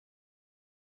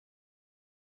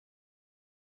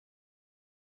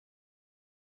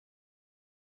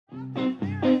Life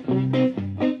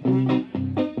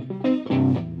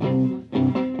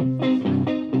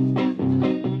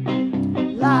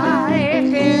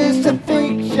is a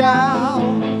freak show,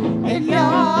 and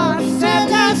you're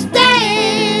center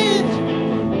stage.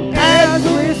 As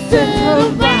we sit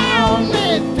around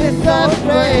with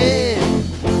disarray,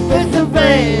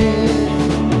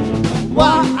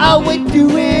 what are we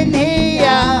doing here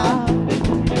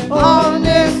on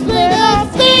this little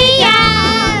theater?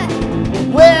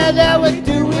 What are we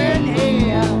doing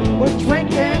here? We're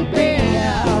drinking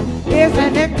beer,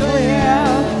 isn't it clear?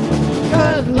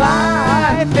 'Cause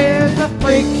life is a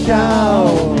freak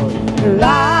show.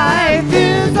 Life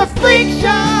is a freak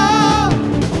show.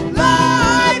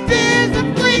 Life is a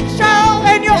freak show,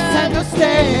 and you're center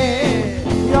stage.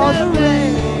 You're the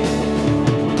ring.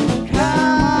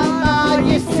 Come on,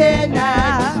 you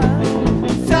sinner,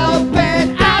 so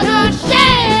bent out of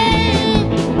shame.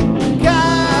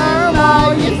 Come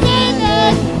on, you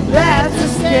sinners, let's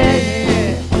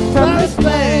escape from this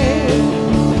place.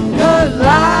 'Cause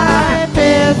life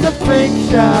is a freak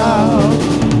show.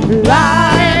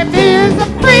 Life is a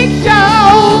freak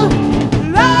show.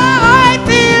 Life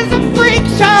is a freak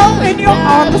show, and you're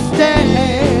on the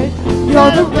stage.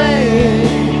 You're the rain.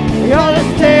 You're the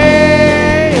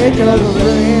stage. You're the rain.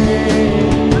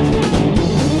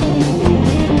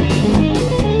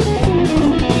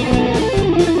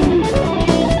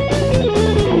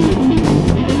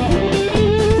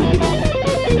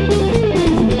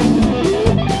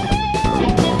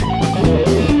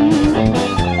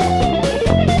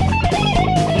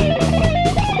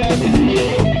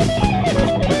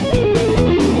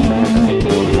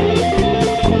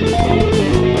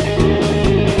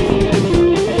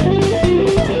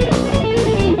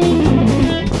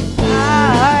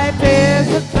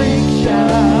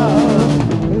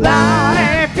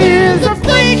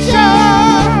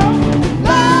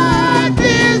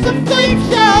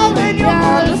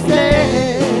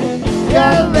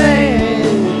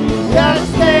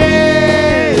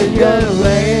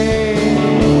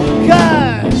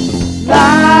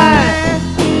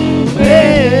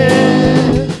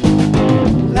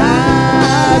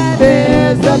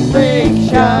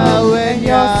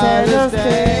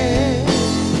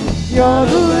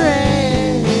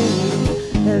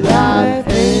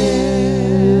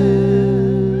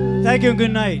 Thank you and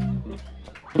good night.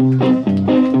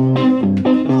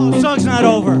 Oh, the song's not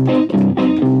over.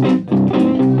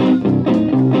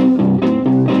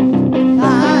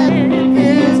 Life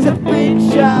is a freak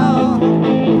show,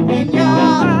 and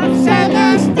you're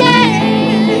center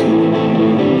stage.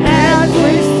 As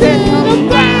we sit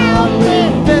around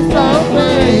with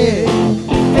disarray,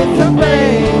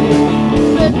 disarray,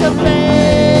 disarray.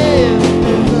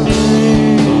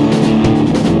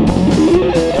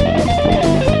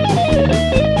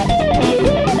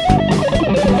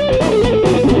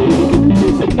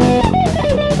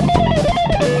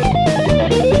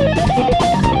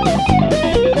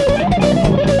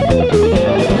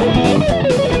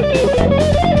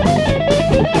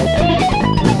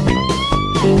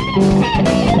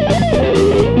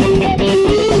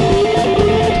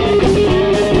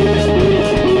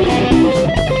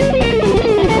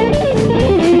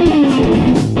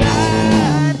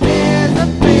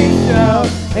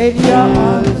 And you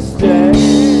understand.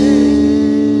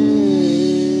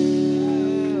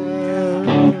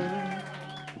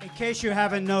 In case you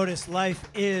haven't noticed, life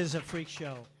is a freak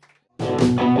show.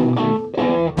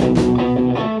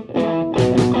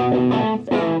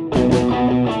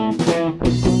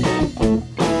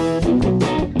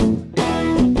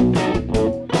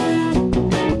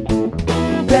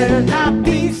 Better not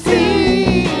be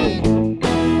seen,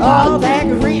 all that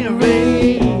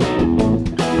greenery.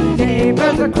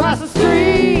 Neighbors across the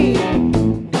street,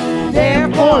 they're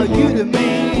for you to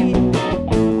me.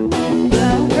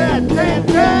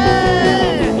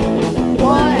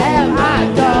 What have I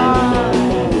done?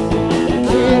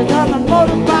 Kids on the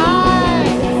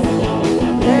motorbikes,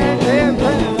 they're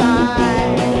living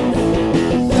life.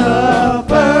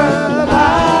 Suburban.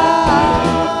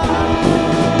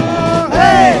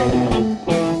 Hey,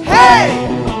 hey,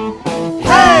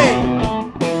 hey,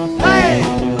 hey.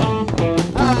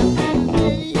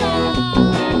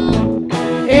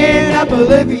 In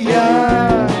Bolivia,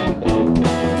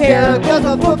 here goes a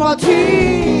football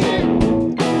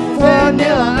team,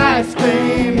 vanilla ice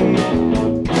cream.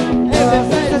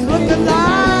 Everything's looking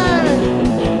alive,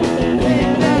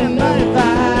 and then money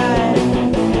vibe.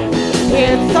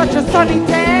 It's such a sunny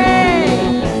day,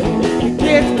 the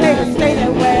kids pay to stay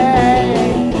that way.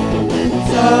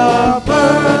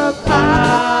 Suburb and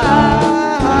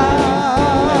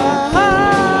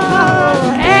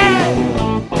hey,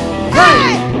 hey.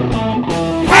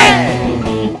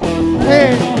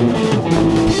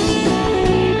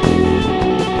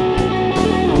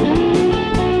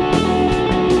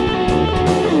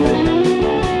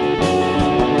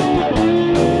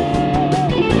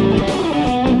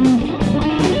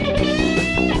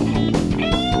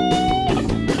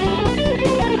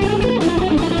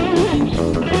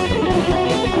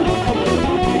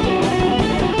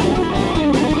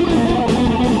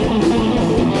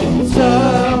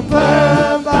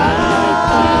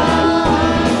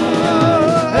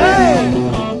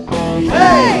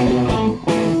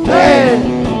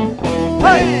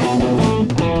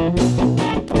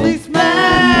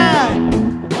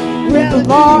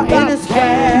 law in his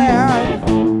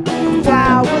hand.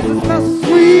 Flowers that smell so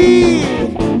sweet.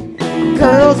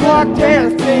 Girls walk their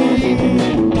feet.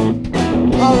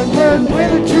 All the birds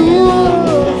with the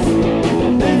jewels.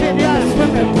 Living in the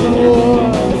swimming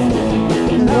pools.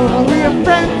 And all the real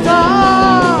friends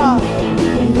are.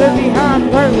 Live behind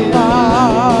pearly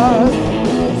bars.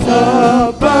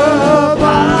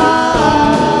 Suburban.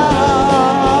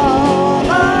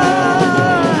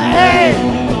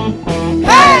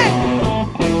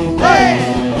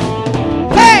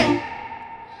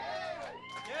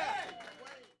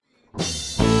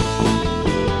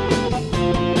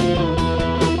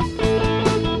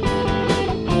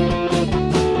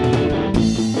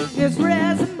 His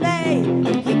resume,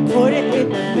 he put it in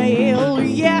the mail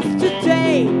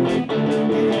yesterday.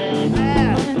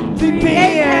 3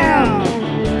 p.m.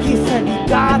 He said he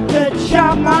got the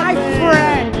job, my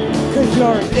friend. 'Cause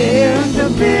you're an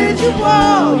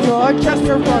individual. You're just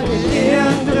a rugged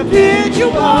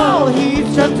individual. He's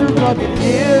just a rugged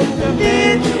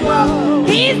individual.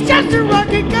 He's just a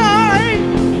rugged guy.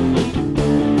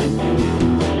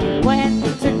 Went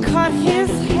to cut his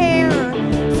hair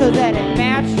so that it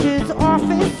matched his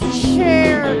office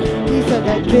chair. He said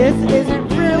that this isn't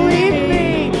really me.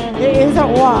 It isn't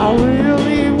what I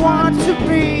really want to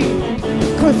be.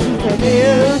 'Cause he's an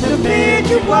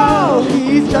individual.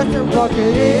 He's just a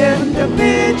rugged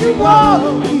individual.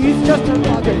 He's just a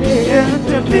rugged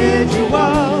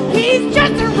individual. He's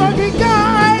just a rugged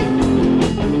guy.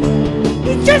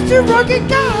 He's just a rugged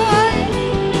guy.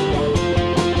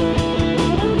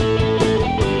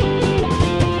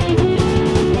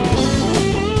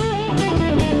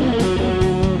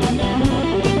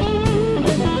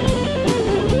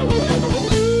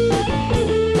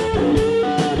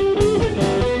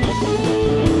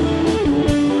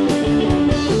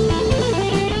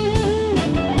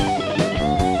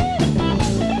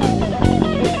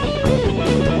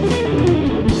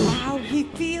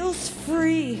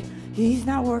 He's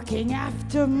not working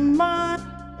after money.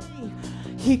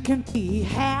 He can be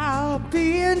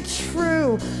happy and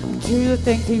true to the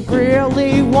things he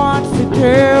really wants to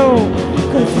do.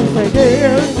 'Cause he's an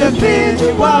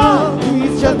individual.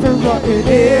 He's just a rugged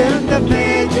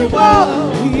individual.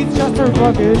 He's just a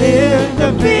rugged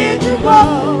individual.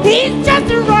 He's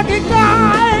just a rugged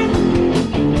guy.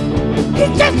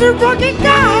 He's just a rugged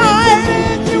guy.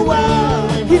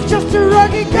 He's just a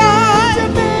rugged guy.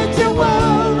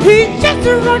 He's just a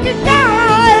rugged guy.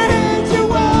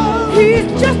 He's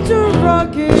just a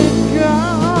rugged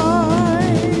guy.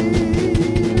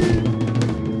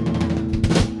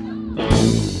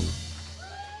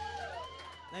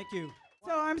 Thank you.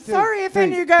 So I'm sorry if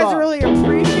any of you guys really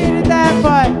appreciated that,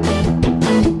 but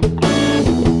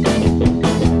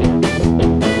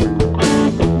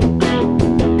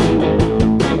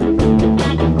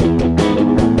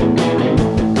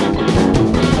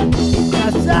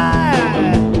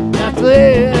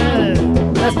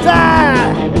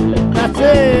that's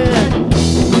it.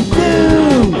 You do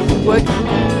what you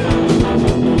do.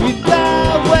 You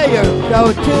got where you're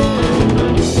going to.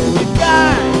 You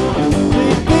got to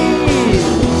be.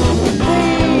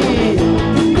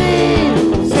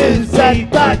 Since that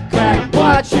butt crack,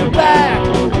 watch your back.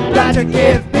 Got to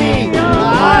give me a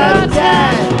heart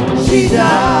attack. She's a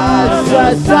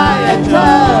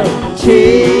societal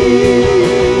cheat.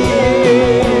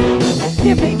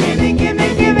 Give me, give me, give me,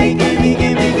 give me, give me,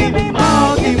 give me, give me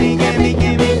more. Give me, give me,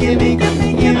 give me, give me, give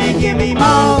me, give me, give me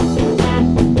more.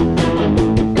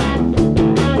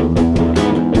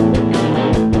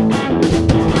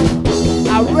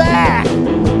 I rack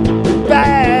the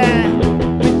bad,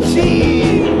 the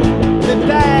cheat, the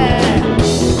bad,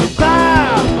 the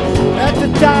bow at the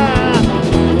top,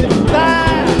 the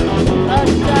bow at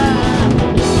the top,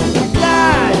 the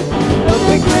guy of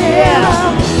the clear.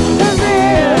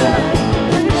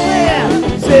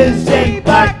 Take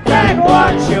back, back,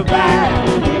 watch your back.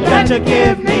 You got to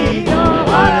give me your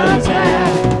heart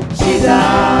attack. She's a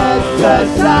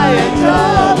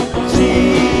societal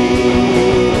cheat.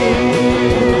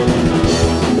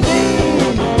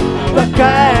 The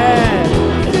cat,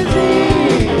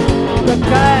 the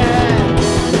cat,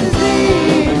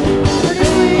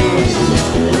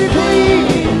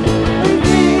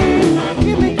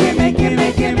 give me, give me, give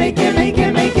me, give me, give me,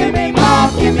 give me, give me more.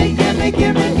 Give me, give me,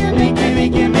 give me, give me, give me,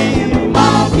 give me.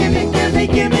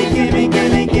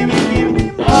 Give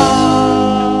me more.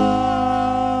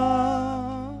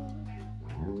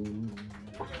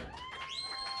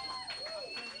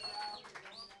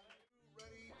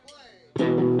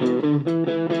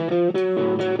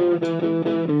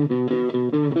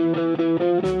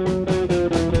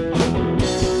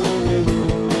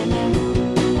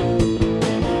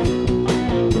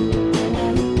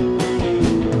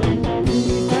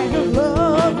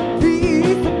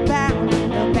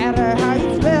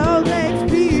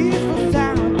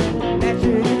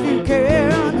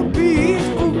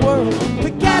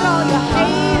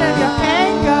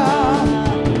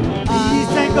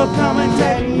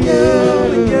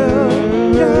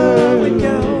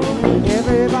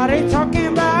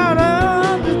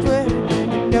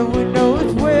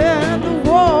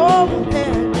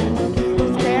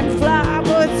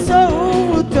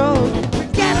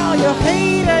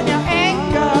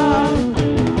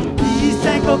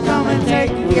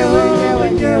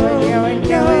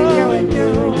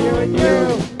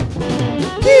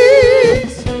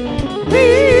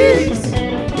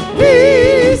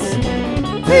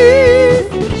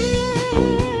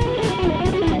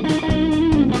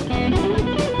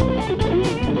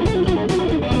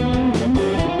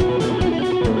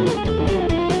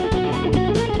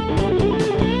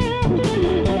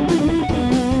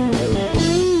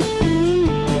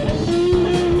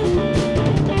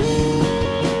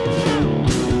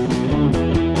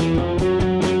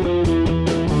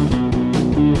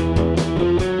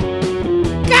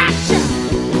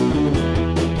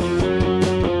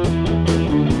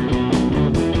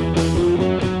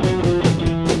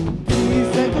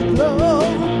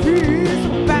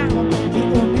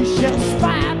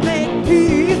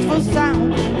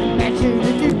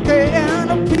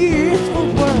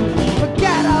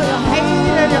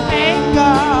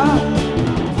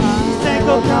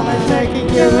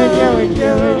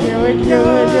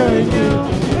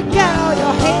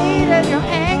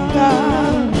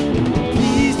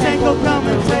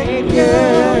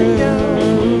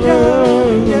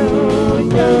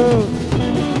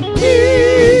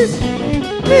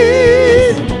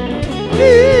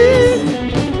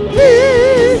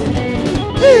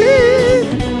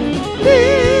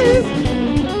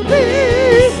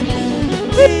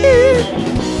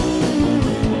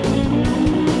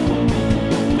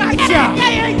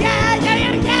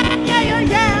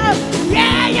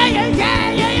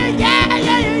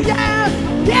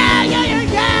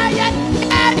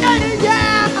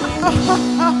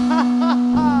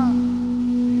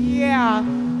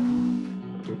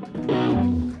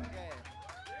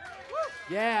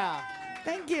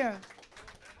 Thank you.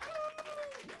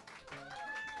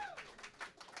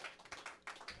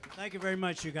 Thank you very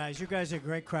much, you guys. You guys are a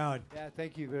great crowd. Yeah,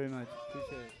 thank you very much.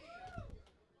 Appreciate it.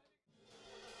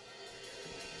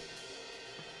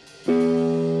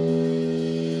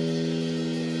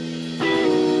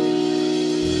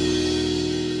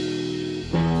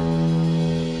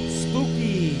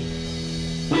 Spooky.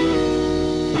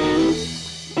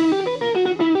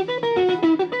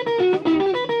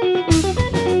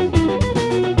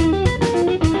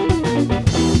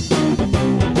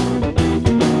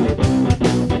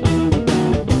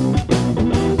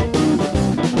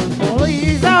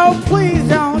 Please, oh, please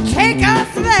don't take us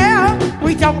there.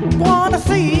 We don't want to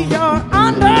see your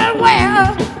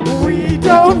underwear. We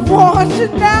don't want to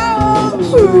know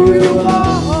who you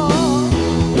are.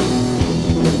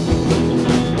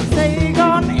 Say you're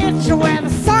gonna itch where the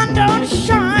sun don't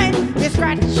shine. You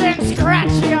scratch and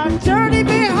scratch your dirty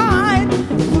behind.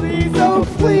 Please, oh,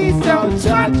 please don't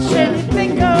touch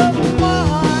anything of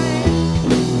mine.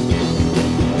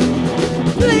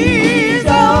 Please,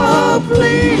 oh,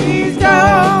 please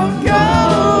don't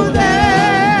go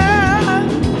there.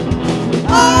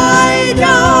 I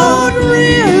don't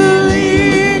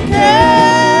really care.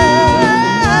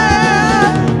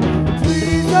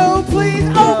 Please, oh,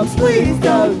 please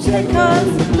don't take us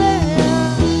there.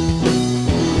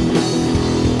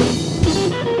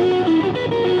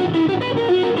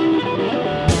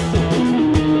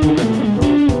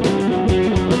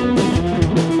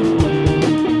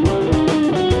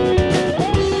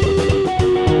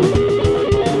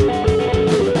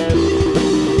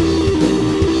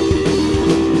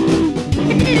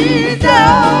 Please,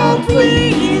 oh,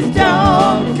 please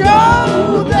don't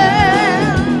go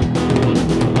there.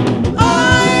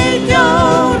 I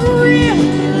don't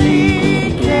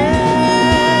really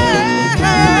care.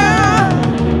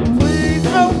 Please,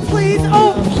 oh,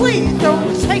 please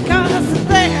don't take us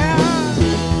there.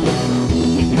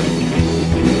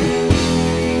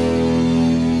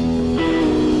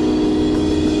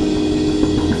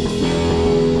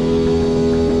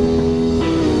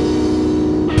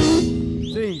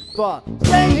 Three, four.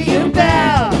 Ring you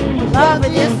bell, love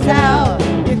with yourself.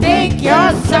 You think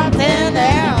you're something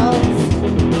else.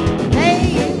 Hey,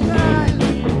 you gun,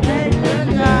 take the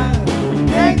gun,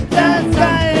 take the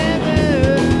gun.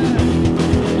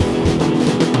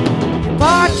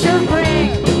 Bought your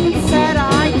ring, said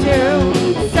I do.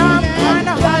 Some kind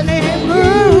of honeymoon.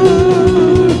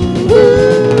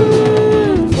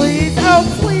 Please, oh,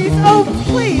 please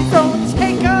don't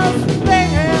take us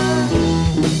there.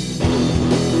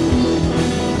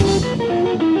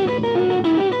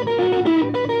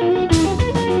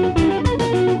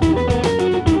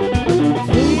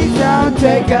 Please don't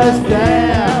take us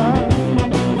there.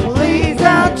 Please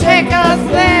don't take us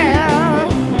there.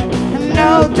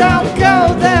 No, don't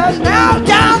go there. No,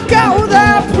 don't go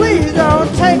there. Please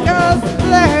don't take us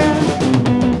there.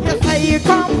 You say you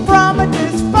come from a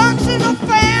dysfunctional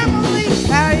family.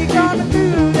 How you gonna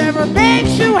do whatever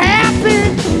makes you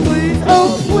happy? Please,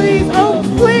 oh, please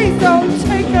don't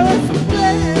take us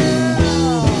there.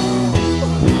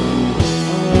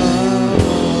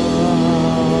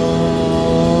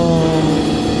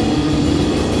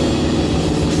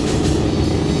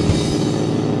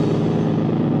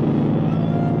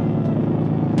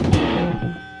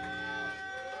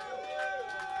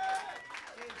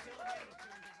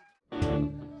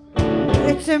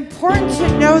 It's important to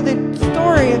know the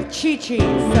story of Chi-Chi,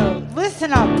 so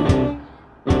listen up.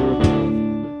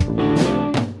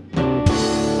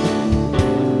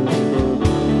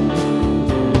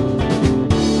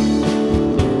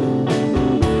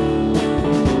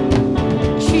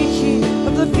 Chi-Chi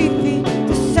of the Fifi,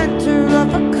 the center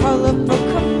of a colorful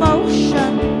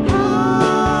commotion.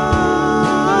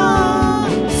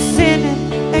 Sinning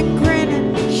and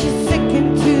grinning, she's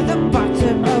sinking to the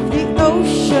bottom of the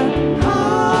ocean.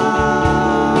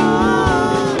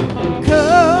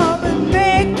 Come and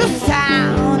make the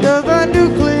sound of a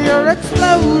nuclear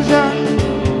explosion.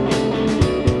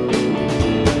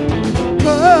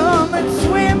 Come and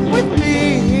swim with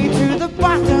me to the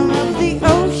bottom of the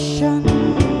ocean.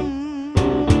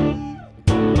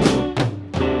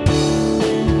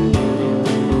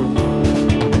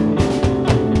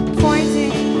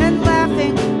 Pointing and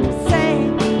laughing,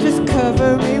 saying, just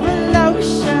cover me with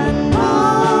lotion.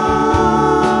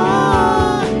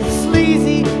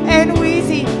 Sleazy and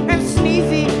wheezy and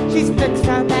sneezy, she's fixed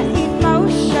on that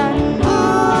emotion.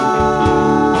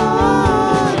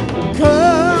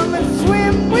 Come and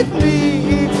swim with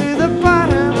me to the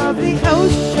bottom of the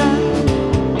ocean.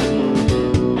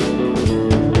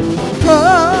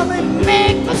 Come and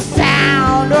make the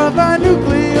sound of a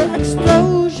nuclear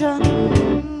explosion.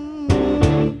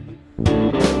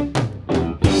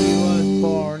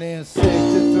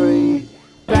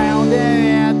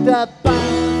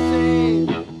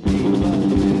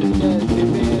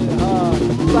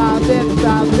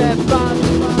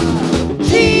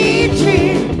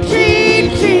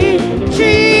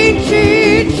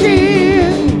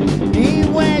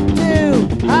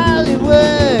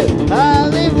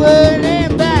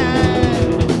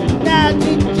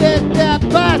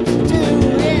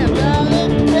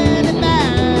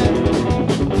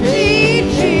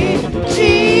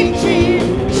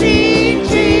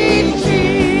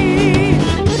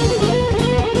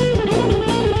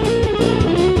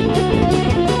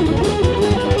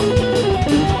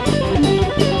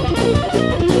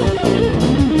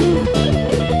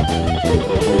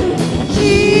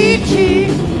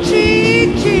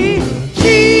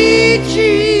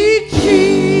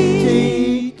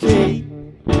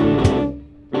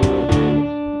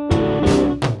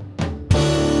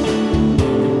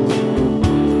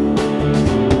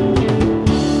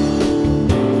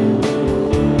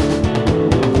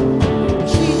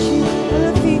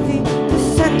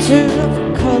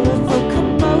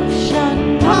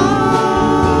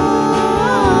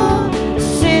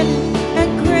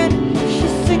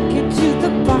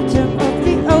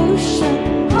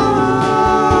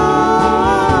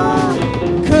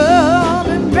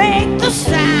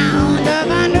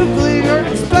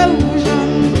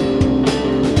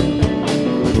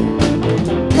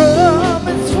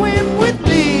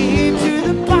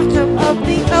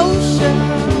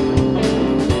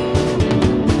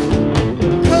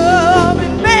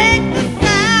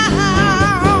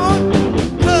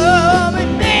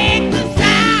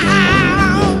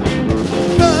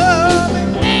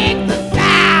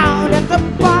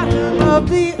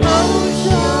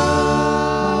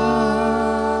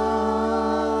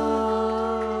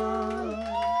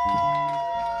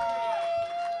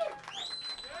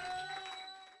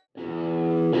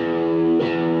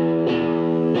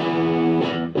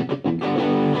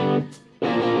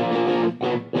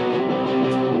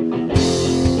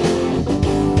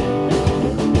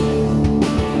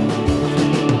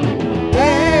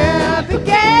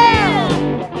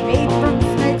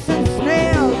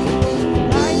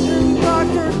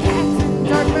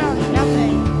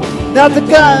 Not the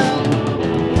gun.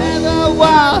 And the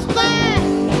walls back.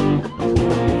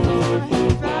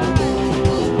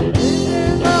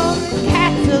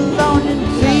 Cats alone in the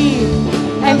tree.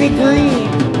 And be green.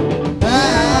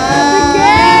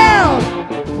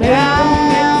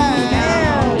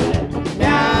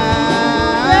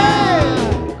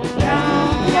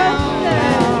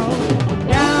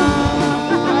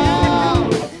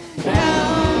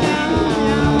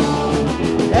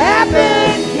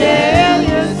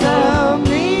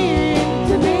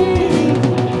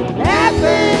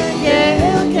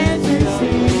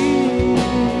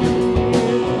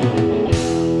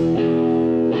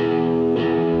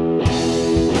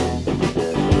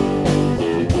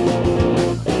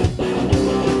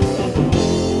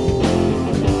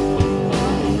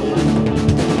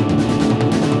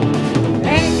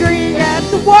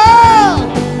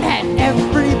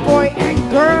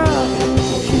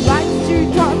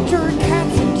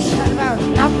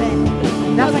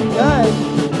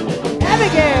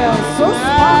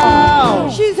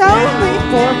 She's only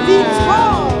 4 feet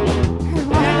tall. And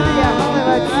wanted to be a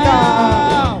Hollywood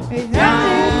star. He's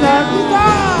nothing but the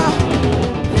star.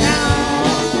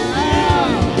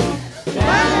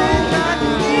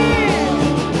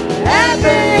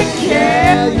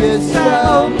 Abigail, you're so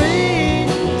mean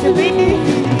to me.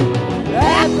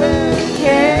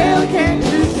 Abigail, can't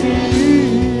you see?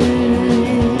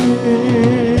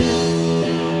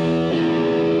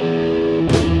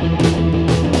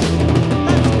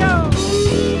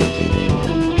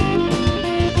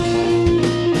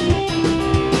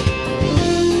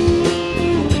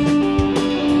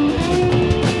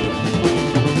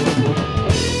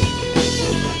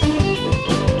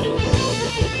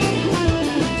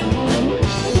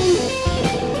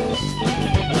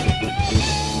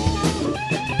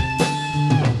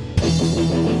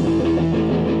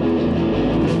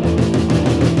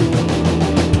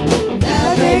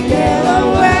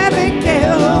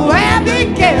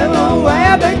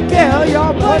 Abigail,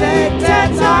 your pudding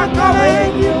tats are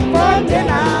calling you for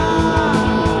dinner.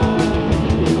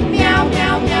 Meow,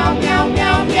 meow, meow, meow,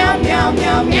 meow, meow, meow,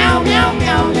 meow, meow, meow,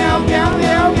 meow, meow, meow,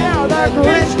 meow, meow. The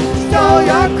Grinch stole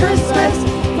your Christmas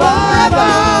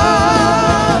forever.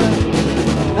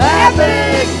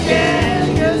 Abigail,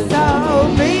 you're so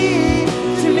mean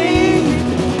to me.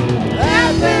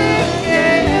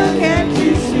 Abigail, can't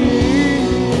you see?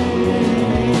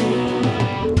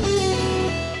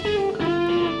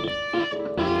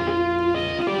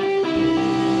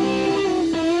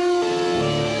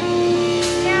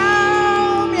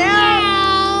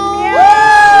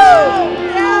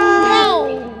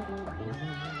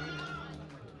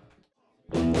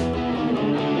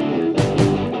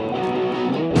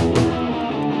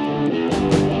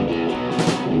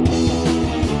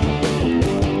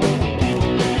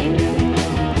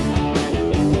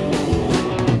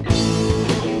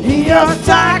 You're a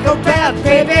psychopath,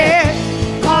 baby.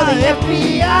 Call the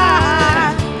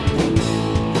FBI.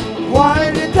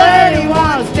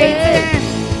 131 states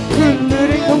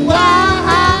including the why.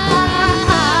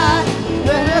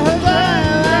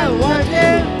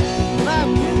 Working, I'm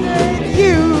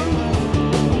you.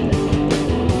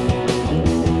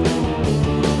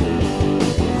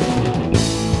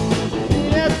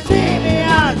 You see me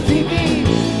on TV,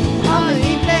 on the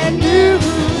evening news.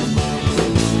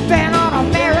 Been on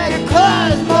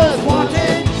America's Most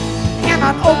Wanted and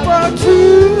on Oprah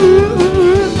too.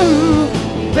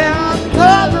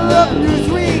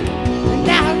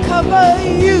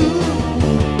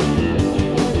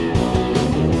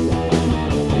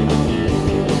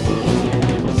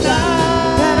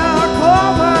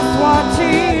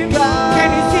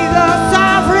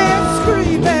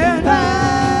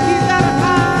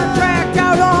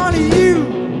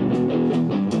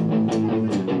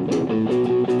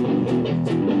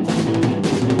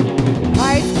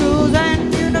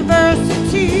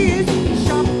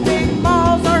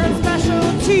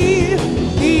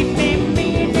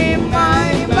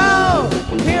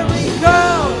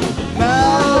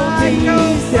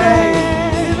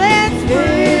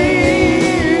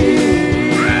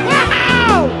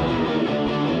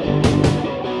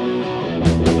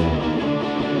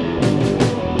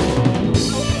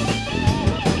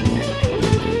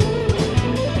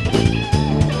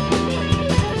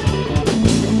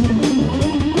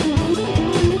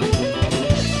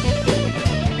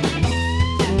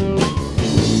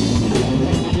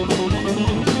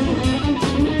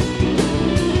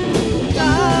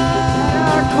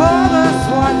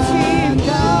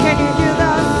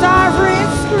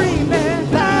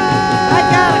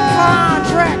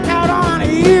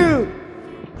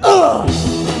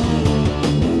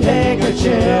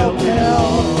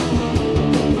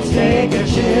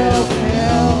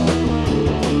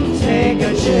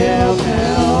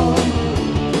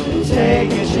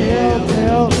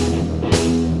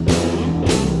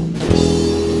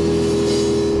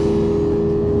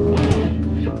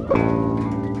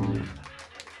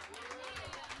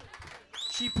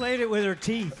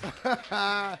 teeth.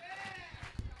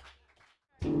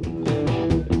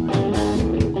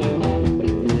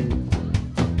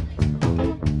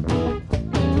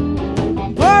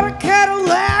 Bought a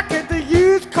Cadillac at the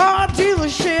used car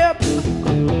dealership.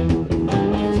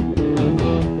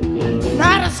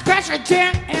 Not a scratch or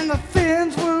dent, and the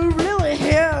fins were really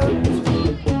hit.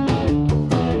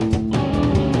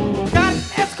 Got an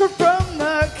escort from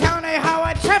the county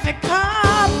highway traffic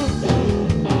cop.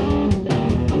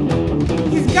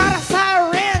 He's got a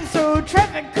siren, so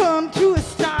traffic come to a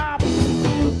stop.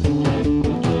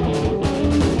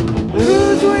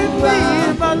 Who's with me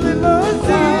in my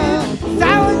limousine?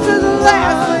 Silent to the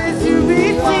last place to be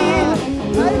seen.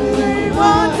 Everybody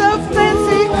wants a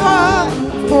fancy car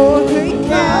for the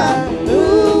cat.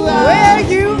 Where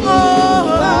you are,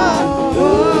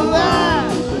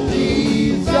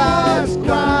 Jesus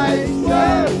Christ,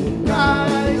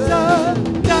 Christ of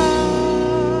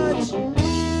Dodge.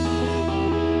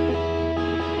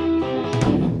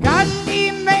 Got an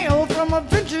email from a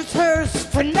Venturehurst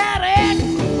fanatic.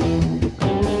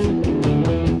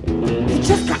 He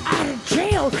just got out of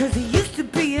jail cause he used to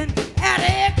be an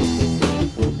addict.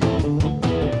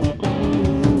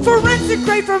 Forensic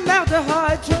grade from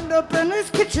aldehyde turned up in his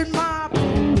kitchen mop.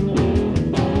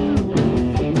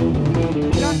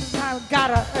 Just time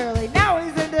got up early, now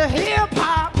he's into hip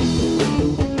hop.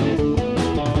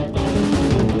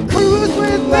 Cruise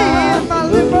with me in my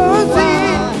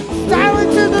limousine, styling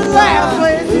to the last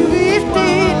place to be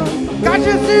seen. Got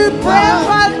your suit brand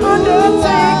right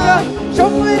Undertaker,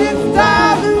 shuffling in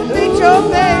style to meet your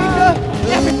maker.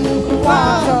 Everyone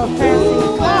wants a fancy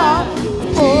car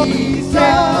for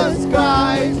Jesus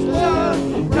Christ,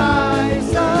 the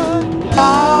Christ of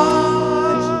Dodge.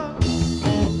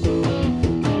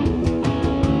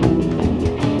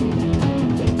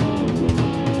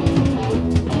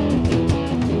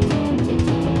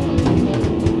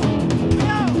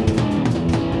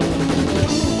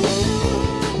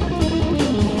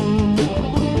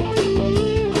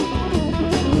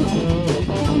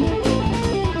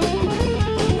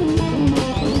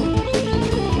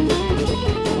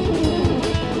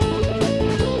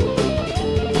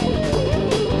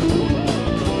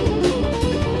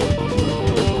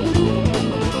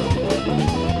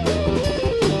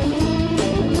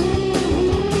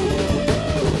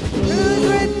 Who's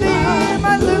with me in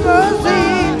my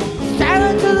limousine?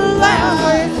 Standing to the last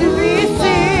place to be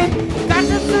seen. Got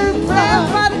the suit brand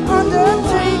by the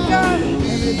Undertaker.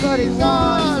 Everybody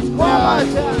wants one.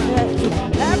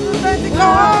 Everybody the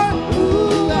car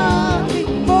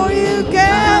before you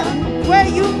get where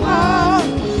you are.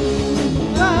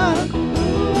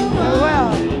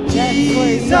 Well,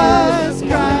 Jesus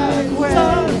Christ,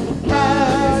 well,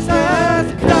 Jesus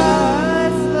Christ.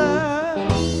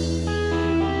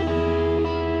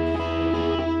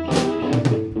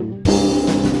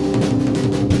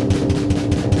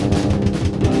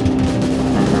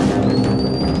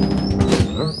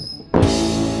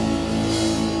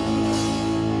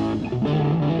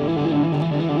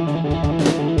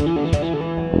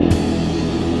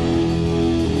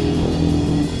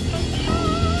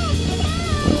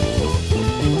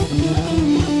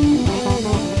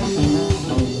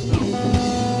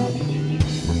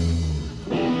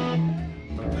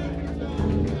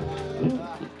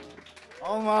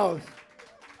 Almost.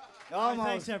 All right,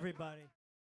 thanks, everybody.